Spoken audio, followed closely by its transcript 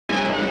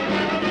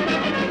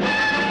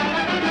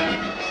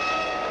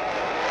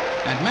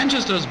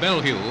Manchester's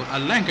Bellevue, a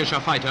Lancashire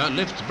fighter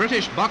lifts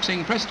British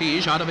boxing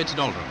prestige out of its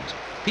doldrums.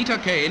 Peter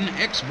Kane,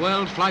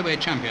 ex-world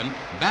flyweight champion,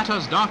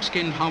 batters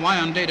dark-skinned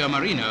Hawaiian Dado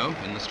Marino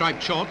in the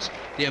striped shorts,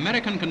 the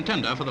American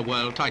contender for the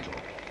world title.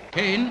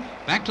 Kane,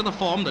 back to the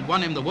form that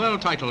won him the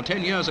world title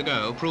 10 years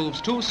ago,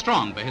 proves too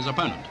strong for his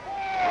opponent.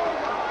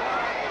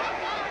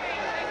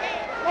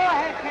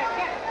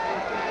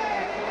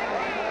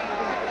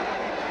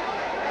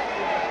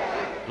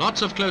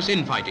 Lots of close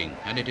infighting,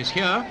 and it is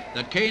here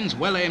that Kane's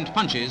well-aimed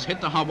punches hit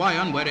the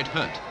Hawaiian where it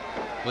hurt.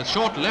 With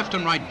short left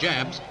and right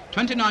jabs,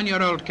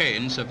 29-year-old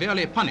Kane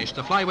severely punished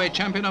the flyweight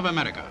champion of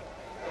America.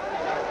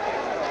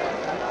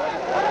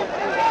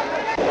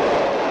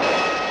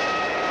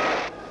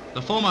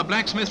 The former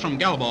blacksmith from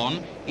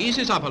Galborne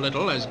eases up a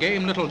little as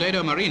game little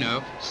Dado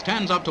Marino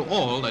stands up to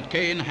all that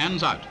Kane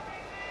hands out.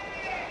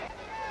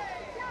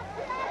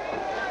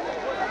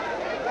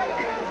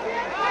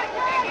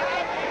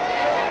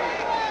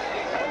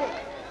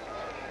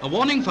 A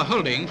warning for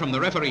holding from the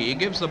referee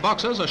gives the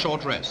boxers a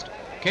short rest.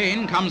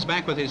 Kane comes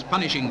back with his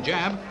punishing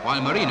jab,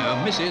 while Marino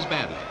misses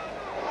badly.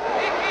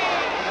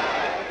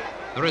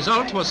 The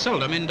result was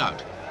seldom in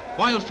doubt.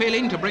 While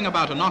failing to bring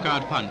about a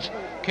knockout punch,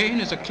 Kane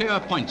is a clear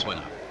points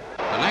winner.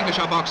 The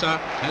Lancashire boxer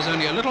has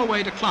only a little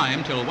way to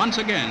climb till once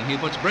again he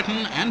puts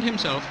Britain and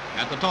himself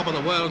at the top of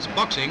the world's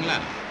boxing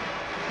ladder.